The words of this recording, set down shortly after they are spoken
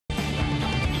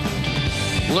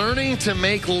Learning to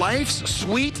make life's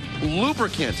sweet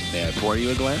lubricant. May I pour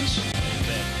you a glass?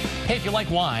 Hey, if you like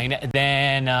wine,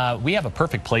 then we have a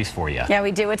perfect place for you. Yeah,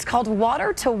 we do. It's called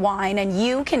Water to Wine, and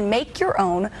you can make your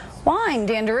own wine.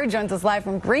 Dan DeRue joins us live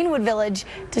from Greenwood Village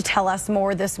to tell us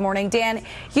more this morning. Dan,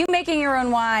 you making your own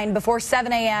wine before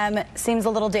 7 a.m. seems a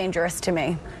little dangerous to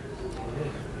me.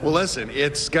 Well, listen,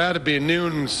 it's got to be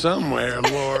noon somewhere,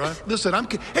 Laura. Listen,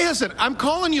 I'm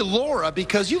calling you Laura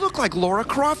because you look like Laura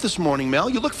Croft this morning, Mel.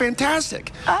 You look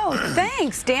fantastic. Oh,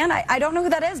 thanks, Dan. I don't know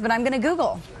who that is, but I'm going to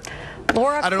Google.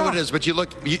 Laura I don't know what it is, but you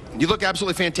look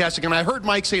absolutely fantastic. And I heard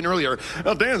Mike saying earlier,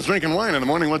 "Oh, Dan's drinking wine in the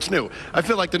morning. What's new?" I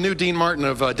feel like the new Dean Martin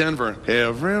of Denver.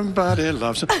 Everybody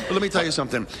loves him. But let me tell you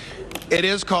something. It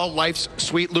is called Life's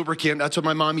Sweet Lubricant. That's what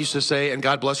my mom used to say, and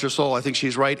God bless her soul. I think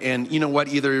she's right. And you know what?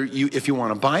 Either if you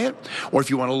want to buy it, or if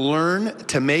you want to learn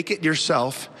to make it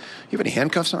yourself. You have any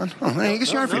handcuffs on? Oh, I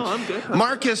guess you are. No, I'm good.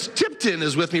 Marcus Tipton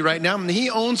is with me right now. He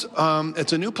owns,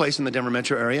 it's a new place in the Denver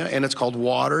metro area, and it's called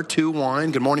Water to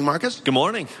Wine. Good morning, Marcus. Good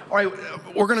morning. All right,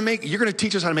 you're going to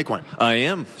teach us how to make wine. I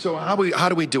am. So how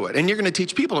do we do it? And you're going to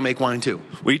teach people to make wine too.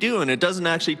 We do, and it doesn't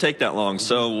actually take that long.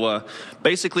 So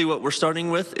basically what we're starting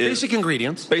with is... Basic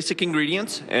ingredients. Basic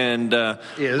ingredients, and...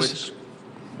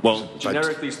 Well,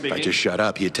 generically speaking... If I just shut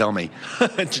up, you tell me.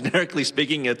 Generically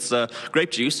speaking, it's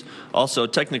grape juice, also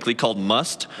technically called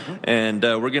must. And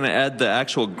we're going to add the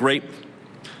actual grape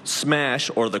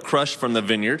smash or the crush from the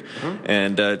vineyard,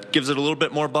 and gives it a little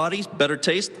bit more body, better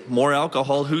taste, more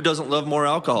alcohol. Who doesn't love more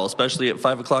alcohol, especially at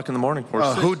 5 o'clock in the morning?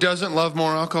 Who doesn't love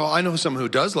more alcohol? I know someone who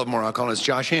does love more alcohol, and it's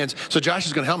Josh Hands. So Josh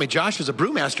is going to help me. Josh is a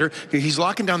brewmaster. He's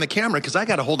locking down the camera because I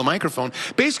got to hold the microphone.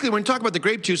 Basically, when you talk about the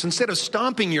grape juice, instead of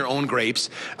stomping your own grapes,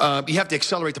 you have to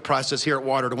accelerate the process here at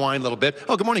Water to Wine a little bit.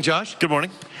 Oh, good morning, Josh. Good morning.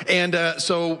 And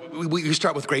so we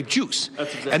start with grape juice. That's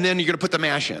exactly. And then you're going to put the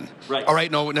mash in. Right. All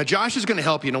right, now Josh is going to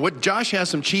help you. You know what? Josh has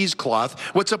some cheesecloth.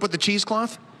 What's up with the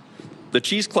cheesecloth? The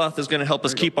cheesecloth is going to help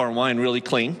us keep our wine really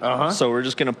clean. So we're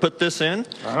just going to put this in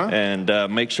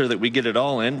and make sure that we get it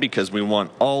all in because we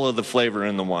want all of the flavor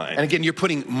in the wine. And again, you're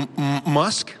putting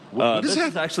musk? What is this that?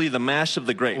 is actually the mash of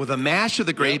the grape. Well, the mash of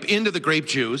the grape into the grape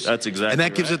juice. That's exactly And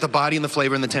that gives it the body and the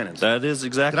flavor and the tannins. That is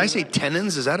exactly Did I say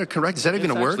tannins? Is that correct? Is that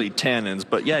even a word? It's actually tannins,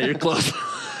 but yeah, you're close.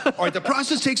 All right, the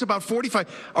process takes about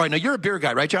 45. All right, now you're a beer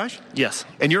guy, right, Josh? Yes.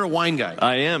 And you're a wine guy.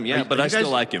 I am, yeah, but I still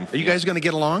like him. Are you guys going to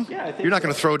get along? Yeah, I think You're not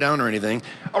going to throw down or anything.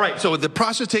 All right, so the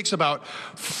process takes about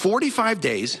 45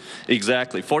 days.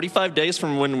 Exactly. 45 days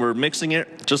from when we're mixing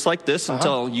it just like this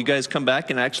until you guys come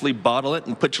back and actually bottle it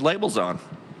and put your labels on.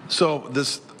 So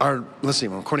let's see,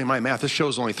 according to my math, this show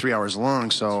is only 3 hours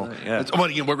long, so yeah. Well,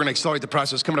 again, we're going to accelerate the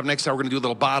process. Coming up next hour, we're going to do a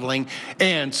little bottling.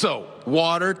 And so,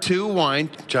 Water to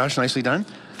Wine. Josh, nicely done.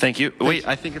 Thank you. Wait,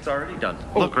 I think it's already done.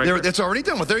 Look, right there. It's already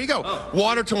done. Well, there you go.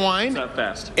 Water to Wine. It's not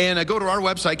fast. And go to our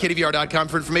website, kdvr.com,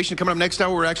 for information. Coming up next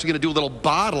hour, we're actually going to do a little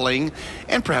bottling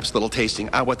and perhaps a little tasting.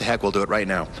 What the heck, we'll do it right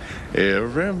now.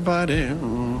 Everybody.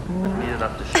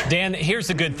 Dan, here's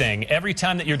the good thing. Every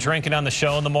time that you're drinking on the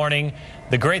show in the morning,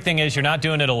 the great thing is you're not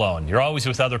doing it alone. You're always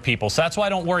with other people, so that's why I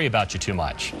don't worry about you too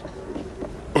much.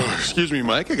 Excuse me,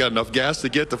 Mike. I got enough gas to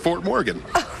get to Fort Morgan.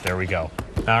 There we go.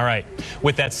 All right.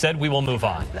 With that said, we will move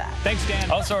on. Thanks, Dan.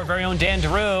 Also, our very own Dan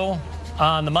DeRue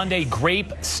on the Monday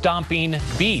grape stomping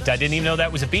beat. I didn't even know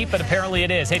that was a beat, but apparently it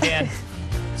is. Hey, Dan.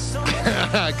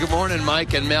 Good morning,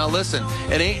 Mike and Mel. Listen,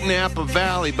 it ain't Napa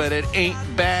Valley, but it ain't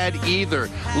bad either.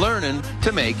 Learning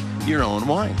to make your own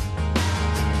wine.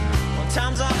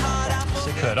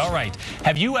 Good. All right.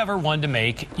 Have you ever wanted to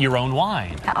make your own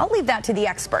wine? I'll leave that to the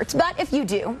experts, but if you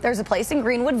do, there's a place in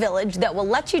Greenwood Village that will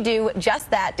let you do just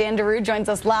that. Dan DeRue joins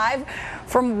us live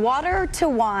from Water to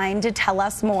Wine to tell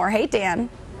us more. Hey, Dan.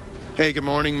 Hey, good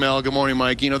morning, Mel. Good morning,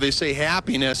 Mike. You know, they say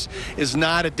happiness is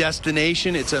not a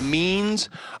destination. It's a means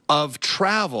of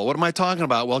travel. What am I talking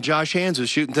about? Well, Josh Hands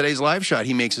is shooting today's live shot.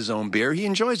 He makes his own beer. He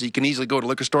enjoys it. He can easily go to a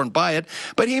liquor store and buy it,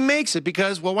 but he makes it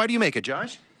because, well, why do you make it,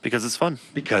 Josh? Because it's fun.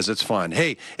 Because it's fun.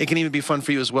 Hey, it can even be fun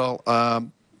for you as well,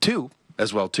 too.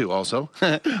 Also.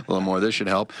 A little more of this should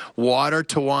help. Water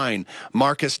to Wine.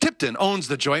 Marcus Tipton owns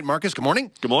the joint. Marcus, good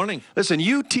morning. Good morning. Listen,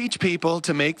 you teach people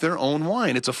to make their own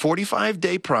wine. It's a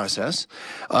 45-day process,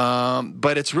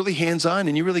 but it's really hands-on,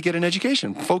 and you really get an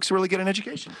education. Folks really get an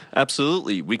education.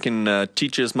 Absolutely. We can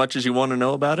teach you as much as you want to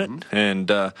know about it,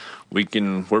 and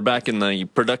we're back in the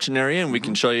production area, and we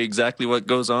can show you exactly what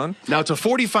goes on. Now, it's a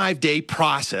 45-day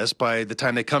process by the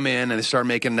time they come in and they start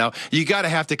making. Now, you got to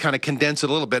have to kind of condense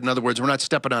it a little bit. In other words, we're not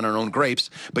stepping on our own grapes,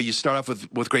 but you start off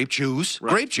with grape juice,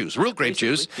 grape juice, real grape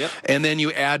juice, and then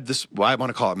you add this, well, I want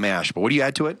to call it mash, but what do you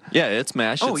add to it? Yeah, it's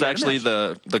mash. It's actually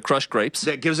the crushed grapes.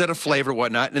 That gives it a flavor,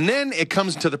 whatnot. And then it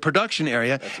comes to the production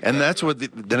area, and that's what,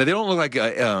 they don't look like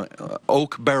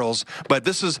oak barrels, but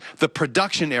this is the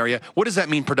production area. What does that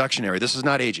mean, production area? This is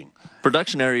not aging.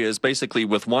 Production area is basically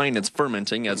with wine, it's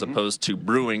fermenting as opposed to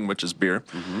brewing, which is beer.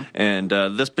 And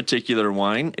this particular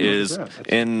wine is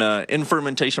in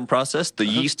fermentation process. The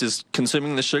yeast is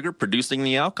consuming the sugar, producing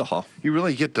the alcohol. You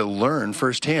really get to learn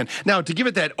firsthand. Now, to give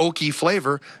it that oaky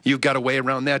flavor, you've got a way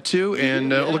around that too. And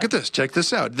look at this. Check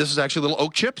this out. This is actually little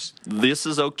oak chips. This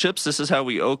is oak chips. This is how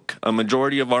we oak a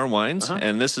majority of our wines.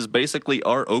 And this is basically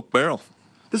our oak barrel.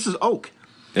 This is oak.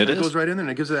 It goes right in there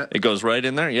and it gives that. It goes right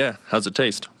in there, yeah. How's it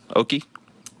taste? Oaky?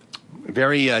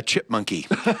 Very chipmunky.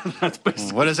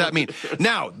 What does that mean?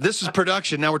 Now, this is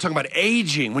production. Now we're talking about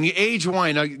aging. When you age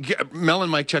wine, now, Mel and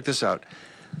Mike, check this out.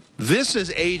 This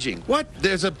is aging. What?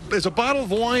 There's a bottle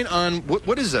of wine on,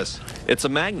 what is this? It's a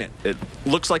magnet. It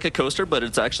looks like a coaster, but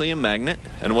it's actually a magnet.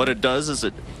 And what it does is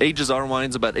it ages our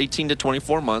wines about 18 to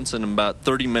 24 months in about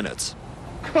 30 minutes.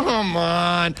 Come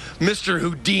on, Mr.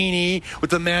 Houdini with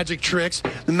the magic tricks,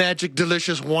 the magic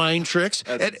delicious wine tricks.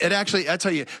 It actually, I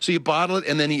tell you, so you bottle it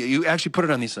and then you actually put it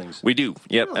on these things. We do.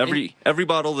 Yep. Every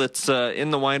bottle that's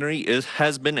in the winery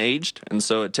has been aged, and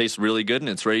so it tastes really good and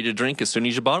it's ready to drink as soon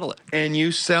as you bottle it. And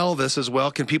you sell this as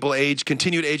well. Can people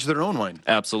continue to age their own wine?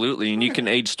 Absolutely. And you can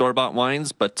age store-bought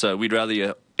wines, but we'd rather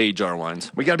you age our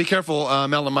wines. We got to be careful,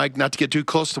 Mel and Mike, not to get too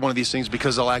close to one of these things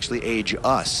because they'll actually age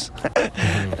us.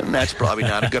 And that's probably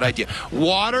not a good idea.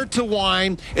 Water to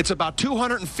wine, it's about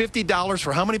 $250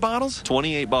 for how many bottles?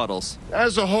 28 bottles.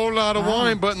 That's a whole lot of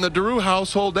wine, but in the DeRue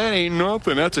household, that ain't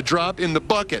nothing. That's a drop in the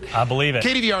bucket. I believe it.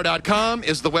 KDVR.com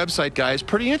is the website, guys.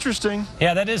 Pretty interesting.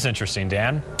 Yeah, that is interesting,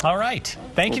 Dan. All right.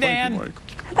 Thank you, Dan. Thank you, Mike.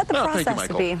 I bet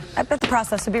the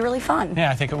process would be really fun.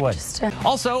 Yeah, I think it would.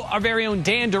 Also, our very own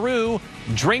Dan DeRue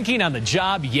drinking on the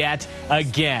job yet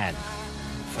again.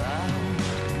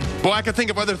 Boy, I could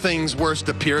think of other things worse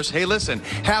to Pierce. Hey, listen,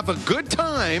 have a good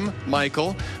time,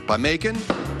 Michael, by making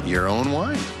your own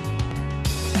wine.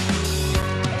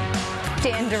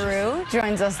 Dan DeRue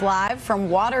joins us live from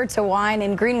Water to Wine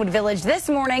in Greenwood Village this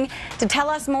morning to tell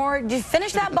us more. Did you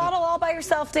finish that bottle all by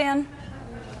yourself, Dan?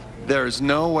 There's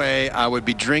no way I would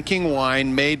be drinking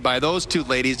wine made by those two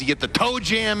ladies. You get the toe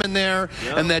jam in there,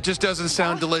 and that just doesn't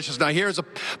sound delicious. Now, here's a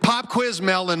pop quiz,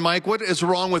 Mel and Mike. What is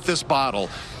wrong with this bottle?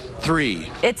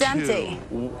 3. It's empty.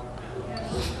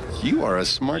 You are a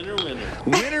smart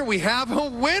winner. We have a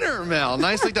winner, Mel.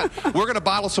 Nicely done. We're going to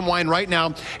bottle some wine right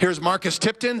now. Here's Marcus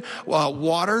Tipton.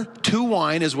 Water to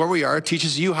Wine is where we are. It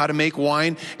teaches you how to make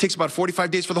wine. It takes about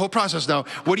 45 days for the whole process. Now,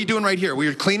 what are you doing right here?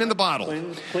 We're cleaning the bottle.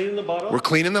 Cleaning the bottle. We're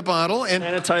cleaning the bottle. And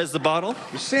sanitize the bottle.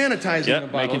 We're sanitizing the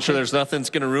bottle. Making sure there's nothing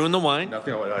that's going to ruin the wine.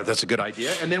 That's a good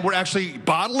idea. And then we're actually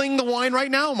bottling the wine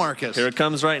right now, Marcus. Here it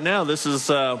comes right now. This is,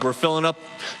 we're filling up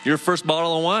your first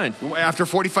bottle of wine. After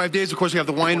 45 days, of course, we have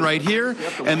the wine right here,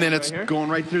 and then it's going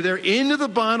right through there into the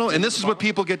bottle, and this is what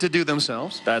people get to do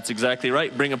themselves. That's exactly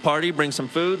right. Bring a party, bring some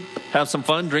food, have some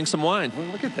fun, drink some wine. Well,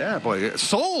 look at that, boy.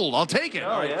 Sold. I'll take it.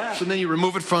 Oh, yeah. So then you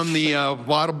remove it from the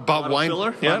bottle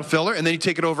filler, and then you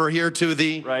take it over here to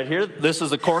the... Right here. This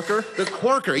is a corker. The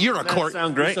corker. You're a cork.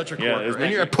 Sound great. You're such a corker.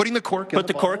 And you're putting the cork in. Put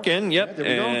the cork in, yep. Yeah,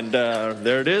 there we go.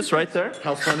 There it is right there.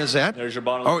 How fun is that? There's your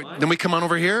bottle of wine. Then we come on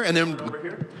over here, and then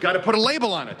got to put a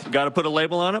label on it. Got to put a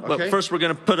label on it, but first we're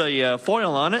going to put a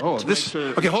foil on it. Oh, this.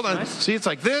 Okay, hold on. Nice. See, it's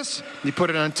like this. You put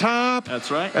it on top.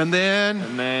 That's right. And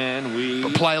then we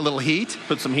apply a little heat.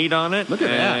 Put some heat on it. Look at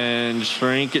that. And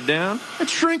shrink it down.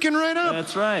 It's shrinking right up.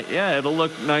 That's right. Yeah, it'll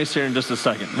look nice here in just a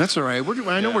second. That's all right.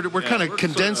 I know we're kind of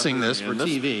condensing this for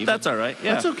TV. That's all right.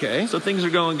 Yeah. That's okay. So things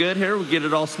are going good here. We'll get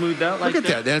it all smoothed out like that.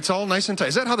 Look at that. It's all nice and tight.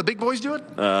 Is that how the big boys do it?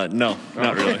 No,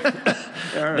 not really.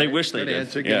 All right. They wish they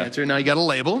did. Good answer. Now you got a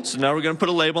label. So now we're going to put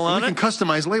a label on it. You can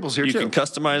customize labels here, too. You can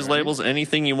customize labels,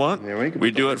 anything you want.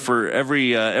 We do it for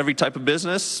every type of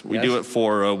business. We do it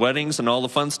for weddings and all the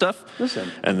fun stuff.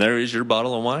 Listen. And there is your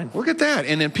bottle of wine. Look at that.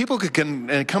 And then people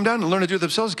can come down and learn to do it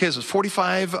themselves. Because it's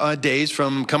 45 days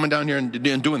from coming down here and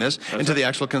doing this into the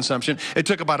actual consumption. It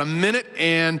took about a minute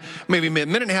and maybe a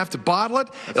minute and a half to bottle it.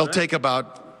 It'll take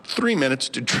about 3 minutes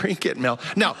to drink it, Mel.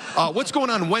 Now, what's going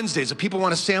on Wednesdays? If people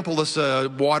want to sample this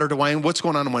water to wine, what's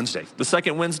going on Wednesday? The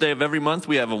second Wednesday of every month,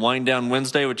 we have a Wine Down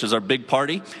Wednesday, which is our big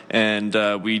party. And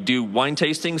we do wine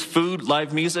tastings, food,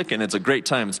 live music, and it's a great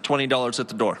time. It's $20 at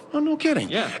the door. Oh, no kidding.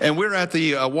 Yeah. And we're at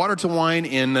the Water to Wine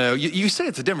in, you say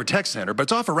it's the Denver Tech Center, but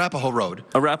it's off Arapahoe Road.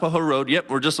 Arapahoe Road, yep.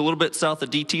 We're just a little bit south of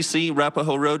DTC,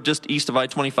 Arapahoe Road, just east of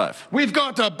I-25. We've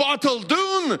got a bottle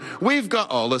dune. We've got,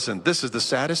 oh, listen, this is the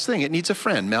saddest thing. It needs a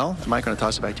friend. Mel, am I going to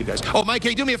toss it back to you guys? Oh, Mike,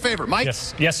 hey, do me a favor. Mike?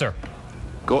 Yes, sir.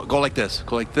 Go like this.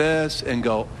 Go like this and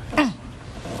go.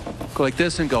 Go like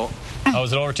this and go. Oh,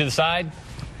 is it over to the side?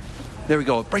 There we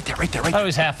go. Right there. That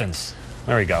always happens.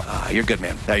 There we go. You're good,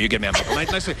 man. You're good, man.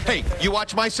 Nice. Hey, you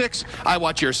watch my 6, I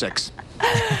watch your 6. All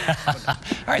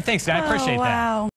right, thanks, Dan. I appreciate that. Wow.